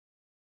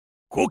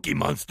Cookie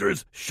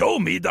Monsters, show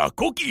me the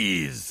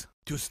cookies!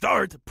 To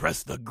start,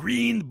 press the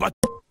green button.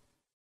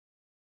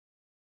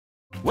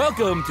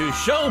 Welcome to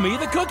Show Me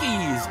the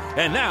Cookies!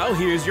 And now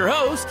here's your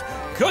host,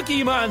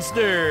 Cookie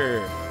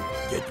Monster!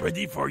 Get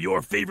ready for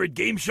your favorite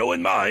game show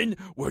and mine,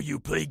 where you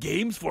play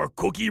games for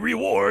cookie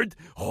reward.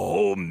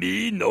 Oh,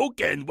 me no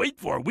can wait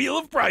for Wheel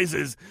of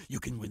Prizes. You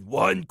can win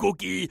 1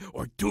 cookie,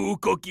 or 2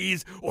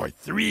 cookies, or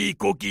 3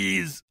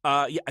 cookies.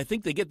 Yeah, I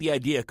think they get the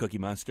idea, Cookie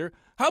Monster.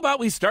 How about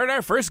we start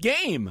our first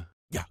game?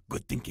 Yeah,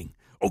 good thinking.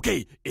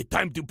 Okay, it's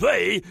time to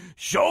play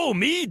Show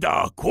Me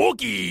the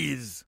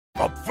Cookies.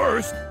 Up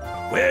first,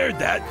 wear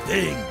that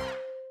thing.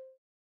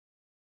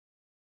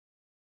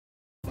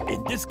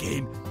 In this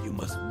game, you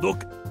must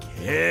look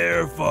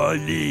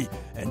carefully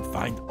and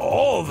find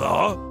all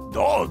the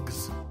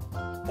dogs.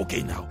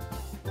 Okay, now,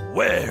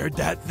 wear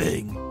that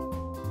thing.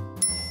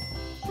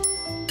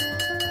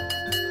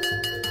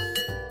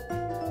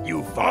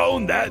 You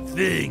found that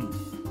thing.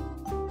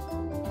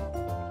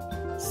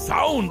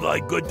 Sound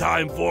like good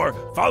time for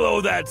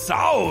follow that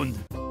sound.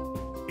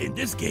 In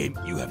this game,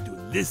 you have to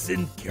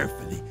listen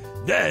carefully,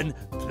 then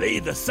play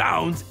the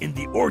sounds in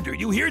the order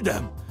you hear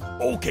them.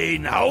 Okay,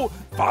 now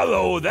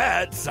follow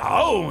that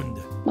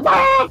sound.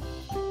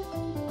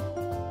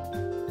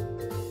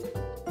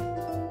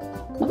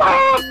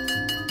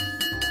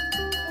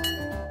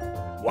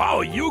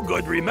 Wow, you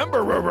good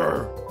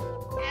rememberer.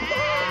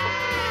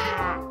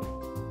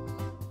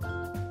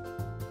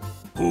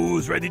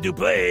 Who's ready to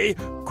play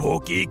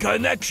Cookie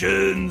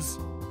Connections?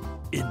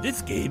 In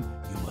this game,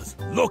 you must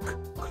look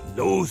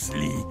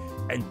closely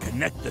and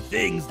connect the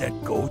things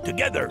that go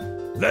together.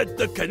 Let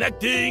the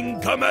connecting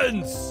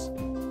commence.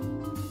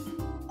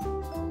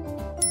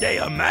 They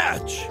a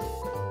match.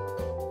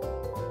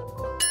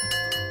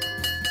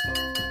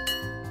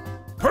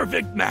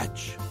 Perfect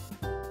match.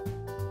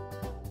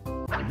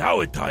 Now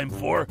it's time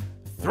for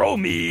Throw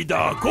Me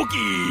the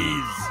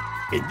Cookies.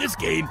 In this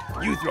game,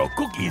 you throw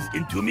cookies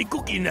into me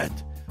cookie net.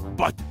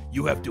 But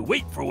you have to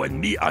wait for when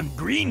me on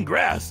green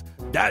grass.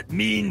 That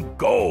mean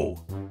go.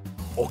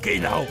 Okay,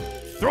 now,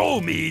 throw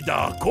me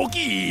the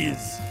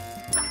cookies.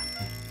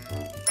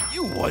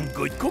 You one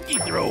good cookie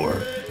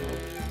thrower.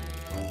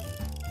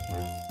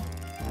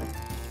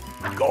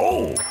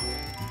 Go.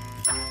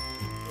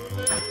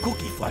 That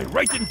cookie fly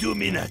right into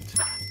me net.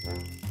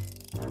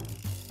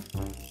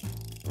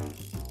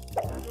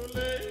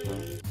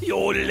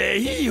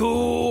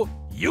 Yodel-hee-hoo.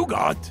 You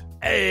got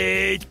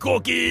 8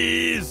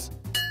 cookies.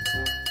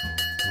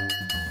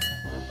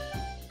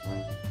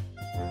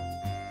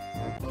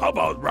 How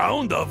about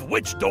round of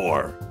which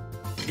door?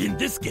 In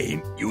this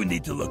game, you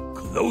need to look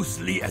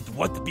closely at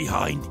what's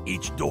behind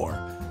each door.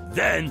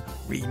 Then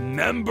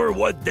remember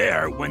what's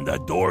there when the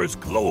doors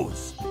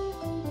close.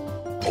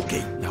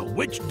 Okay, now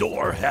which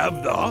door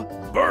have the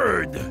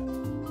bird?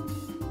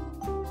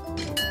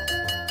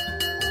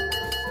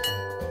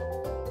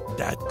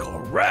 That's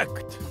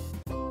correct.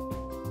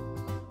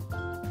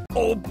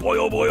 Oh boy,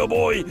 oh boy, oh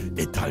boy,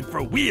 it's time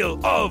for Wheel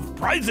of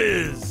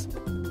Prizes.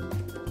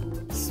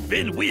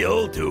 Spin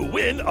wheel to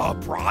win a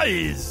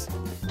prize.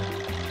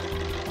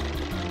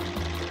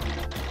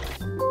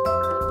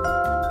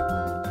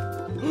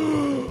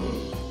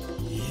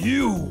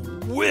 You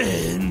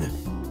win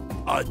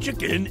a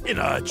chicken in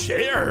a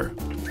chair.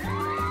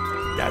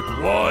 That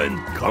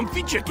one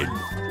comfy chicken.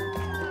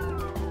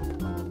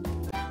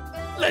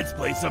 Let's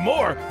play some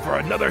more for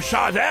another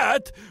shot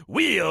at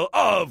Wheel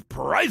of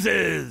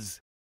Prizes.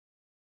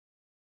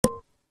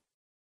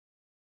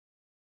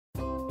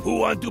 Who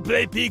want to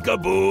play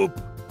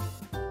peek-a-boop?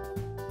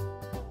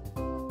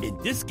 In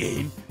this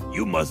game,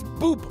 you must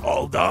boop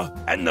all the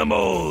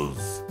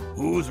animals.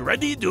 Who's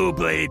ready to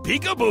play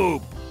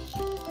peek-a-boop?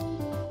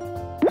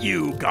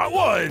 You got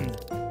one.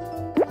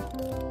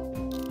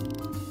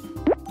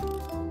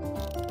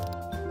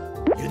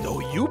 You know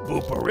you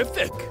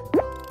booperific.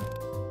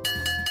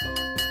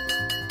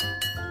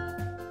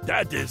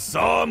 That is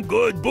some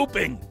good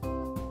booping.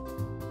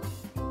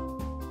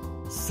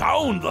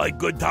 Sound like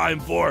good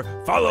time for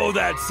follow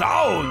that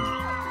sound.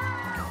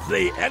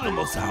 Play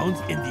animal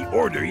sounds in the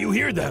order you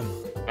hear them.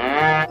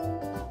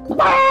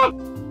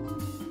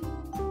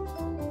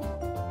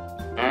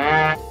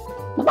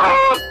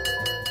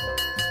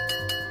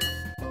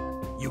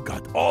 You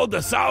got all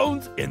the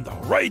sounds in the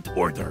right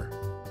order.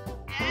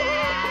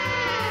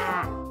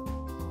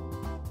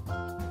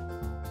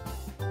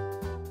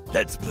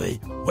 Let's play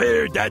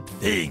Where That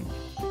Thing.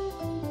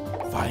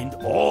 Find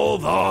all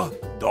the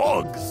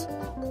dogs.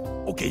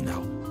 Okay,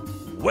 now,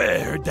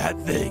 where that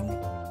thing?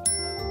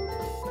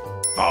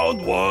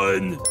 Found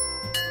one.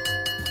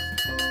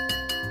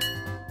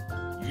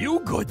 You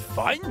good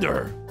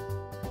finder.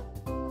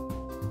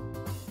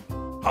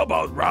 How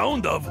about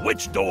round of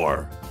which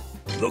door?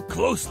 Look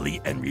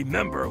closely and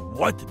remember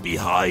what's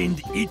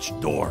behind each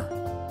door.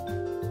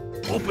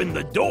 Open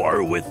the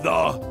door with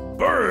the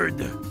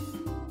bird.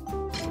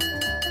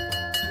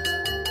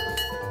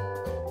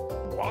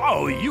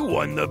 Wow, you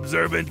won the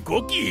observant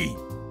cookie.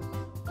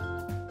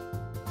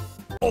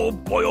 Oh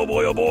boy, oh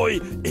boy, oh boy,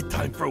 it's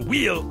time for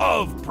Wheel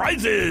of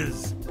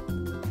Prizes.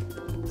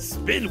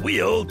 Spin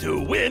wheel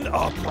to win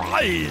a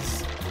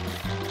prize.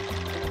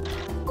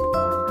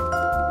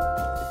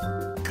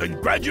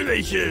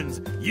 Congratulations!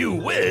 You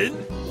win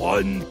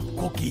 1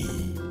 cookie.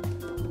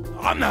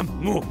 Nom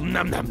nom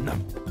nom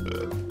nom.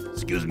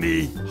 Excuse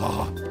me.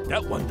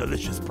 That one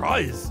delicious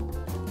prize.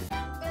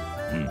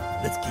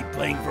 Let's keep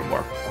playing for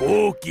more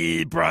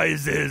cookie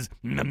prizes.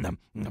 Nom nom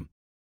nom.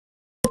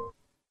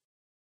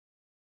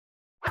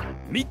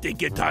 Me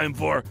think it time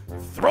for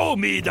throw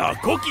me the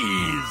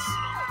cookies.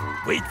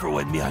 Wait for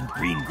when me on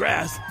green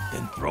grass,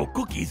 then throw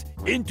cookies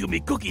into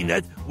me cookie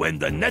net when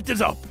the net is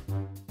up.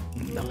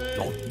 Now,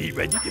 me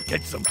ready to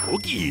catch some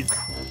cookies.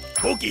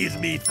 Cookies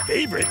me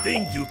favorite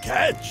thing to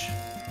catch.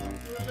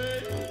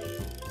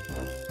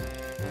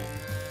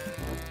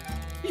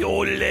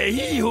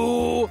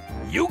 Yole-hee-hoo!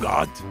 You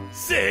got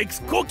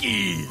 6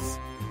 cookies.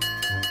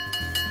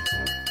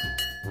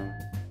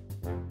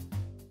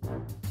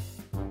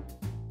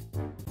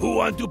 Who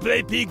want to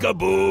play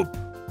peek-a-boop?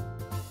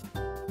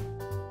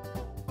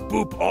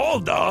 Boop all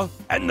the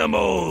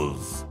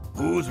animals.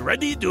 Who's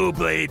ready to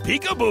play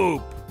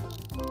peek-a-boop?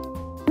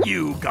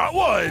 You got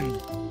one.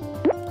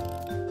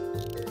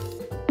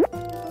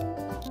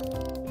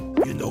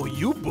 You know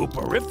you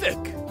booperific.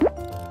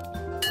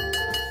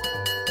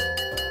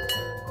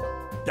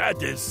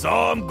 That is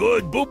some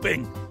good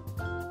booping.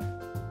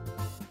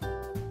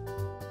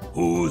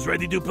 Who's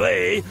ready to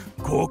play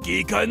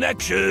Cookie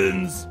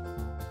Connections?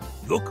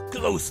 Look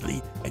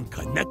closely and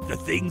connect the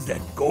things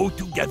that go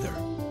together.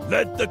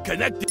 Let the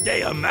connected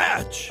day a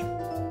match.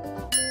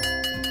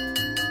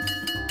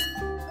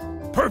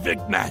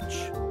 Perfect match.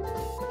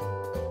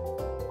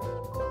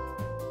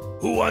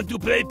 Who want to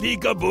play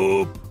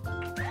peek-a-boop?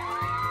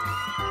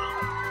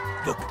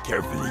 Look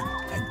carefully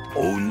and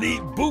only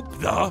boop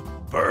the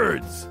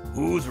birds.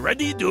 Who's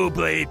ready to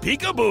play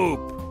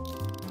peek-a-boop?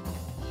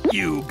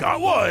 You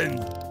got one.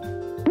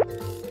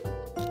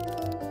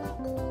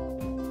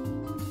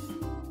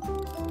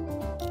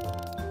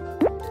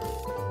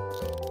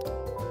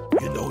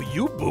 You know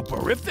you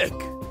booperific.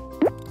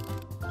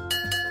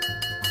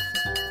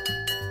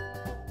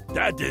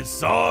 That is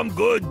some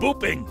good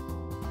booping.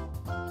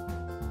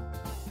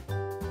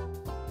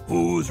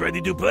 Who's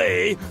ready to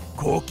play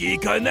Cookie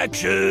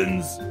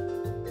Connections?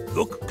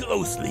 Look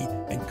closely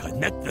and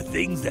connect the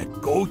things that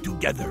go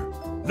together.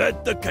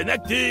 Let the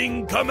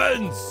connecting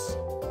commence.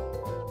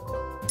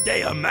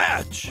 They a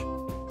match.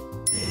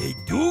 They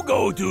do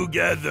go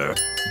together.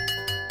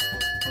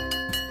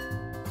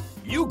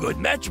 You good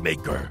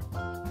matchmaker.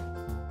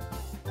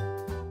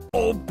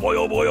 Oh boy,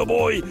 oh boy, oh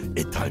boy.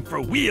 It's time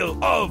for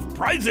Wheel of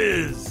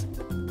Prizes.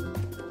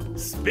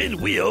 Spin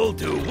wheel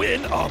to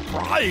win a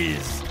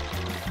prize.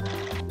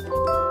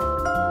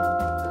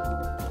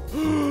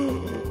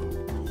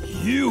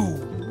 You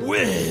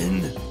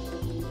win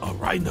a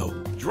rhino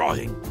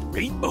drawing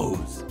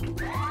rainbows.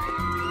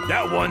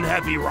 That one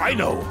happy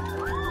rhino.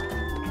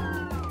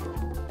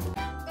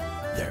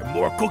 There are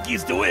more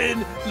cookies to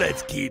win.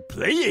 Let's keep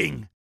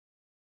playing.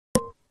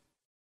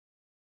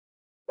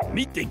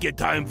 Me think it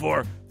time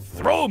for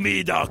throw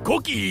me the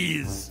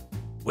cookies.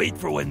 Wait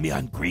for when me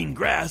on green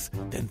grass,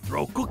 then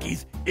throw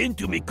cookies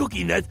into me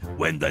cookie net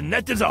when the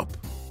net is up.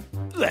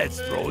 Let's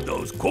throw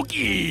those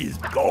cookies.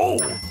 Go!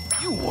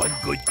 You one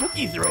good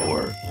cookie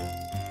thrower.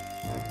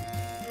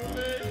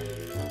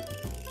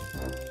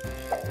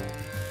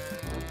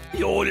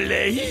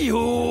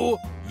 Yole-hee-hoo!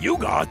 You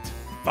got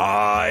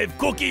 5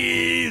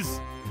 cookies.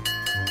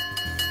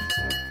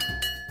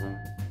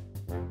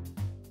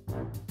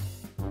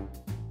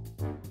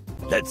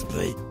 Let's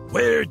play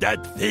Where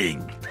That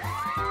Thing.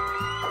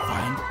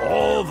 Find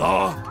all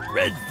the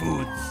red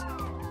foods.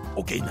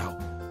 Okay, now,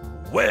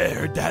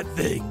 where that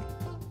thing?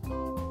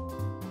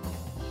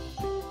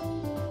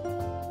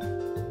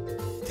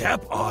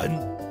 Tap on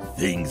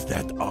things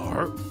that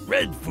are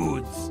red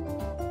foods.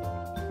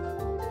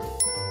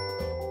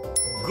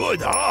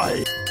 Good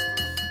eye.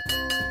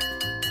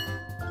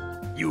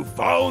 You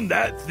found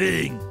that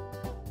thing.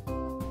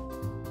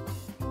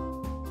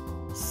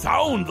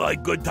 Sound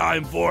like good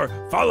time for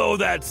follow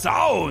that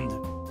sound.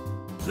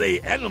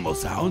 Play animal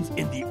sounds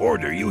in the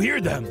order you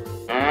hear them.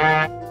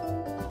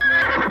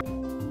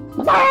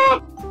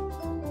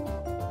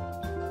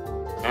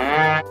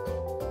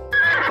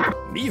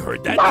 Me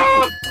heard that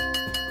too.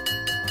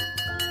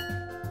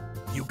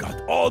 You got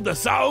all the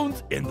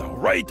sounds in the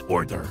right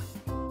order.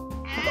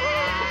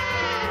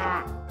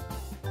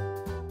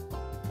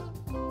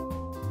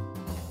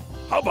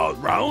 How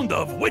about round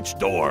of which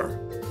door?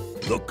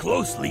 Look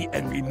closely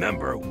and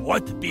remember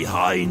what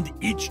behind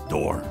each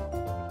door.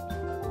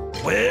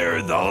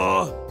 Where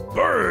the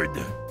bird?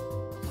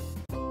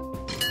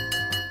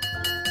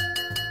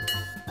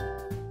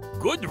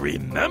 Good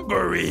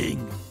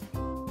remembering.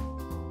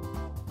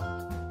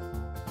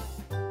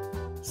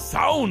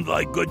 Sound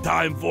like good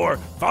time for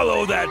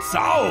follow that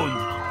sound.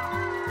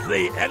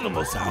 Play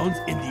animal sounds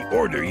in the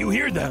order you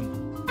hear them.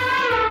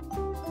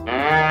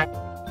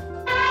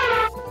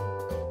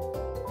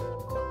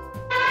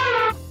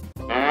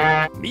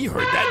 Me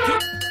heard that too.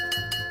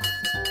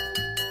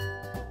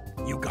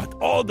 You got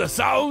all all the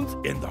sounds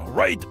in the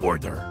right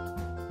order.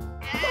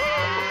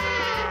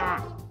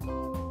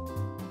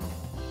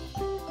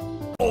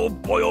 Oh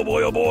boy, oh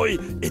boy, oh boy,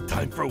 it's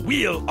time for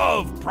Wheel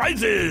of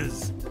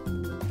Prizes.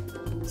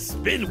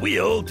 Spin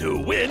wheel to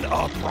win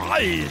a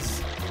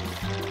prize.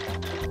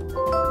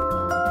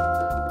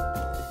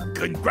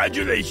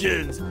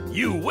 Congratulations,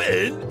 you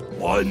win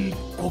 1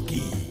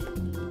 cookie.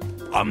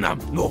 Nom,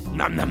 no,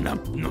 nom, nom,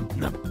 nom, nom,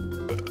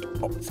 nom.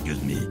 Oh,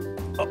 excuse me.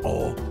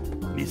 Uh-oh,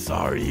 me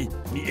sorry,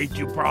 me ate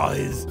you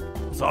prize.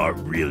 Sorry,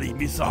 really,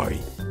 me sorry.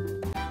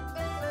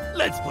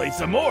 Let's play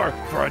some more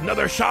for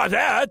another shot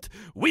at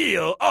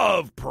Wheel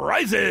of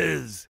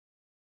Prizes.